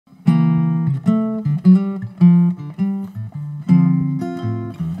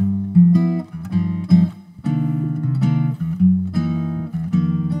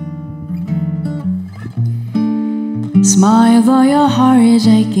Smile though your heart is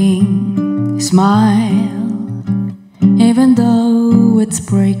aching. Smile even though it's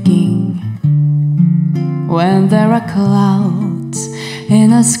breaking. When there are clouds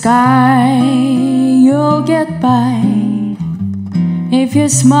in the sky, you'll get by. If you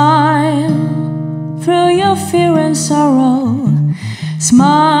smile through your fear and sorrow,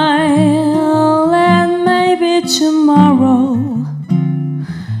 smile and maybe tomorrow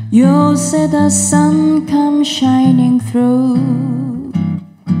you'll see the sun come shining through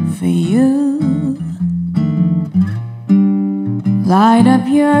for you. Light up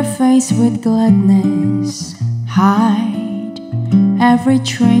your face with gladness, hide every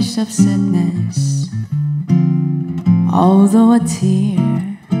trace of sadness. Although a tear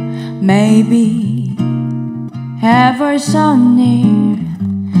may be ever so near,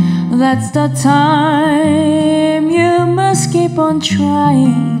 that's the time you must keep on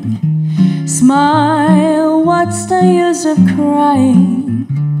trying. Smile, what's the use of crying?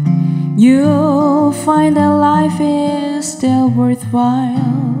 You'll find that life is still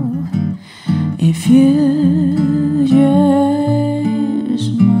worthwhile if you just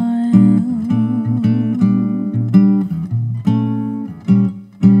smile.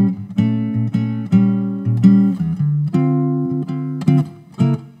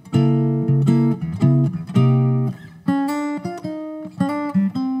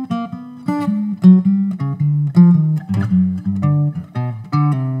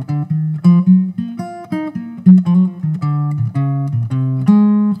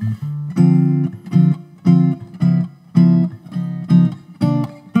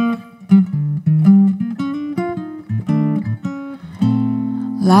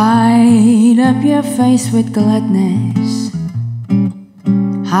 Light up your face with gladness,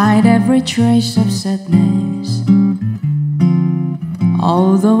 hide every trace of sadness.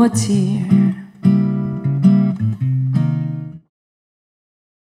 Although a tear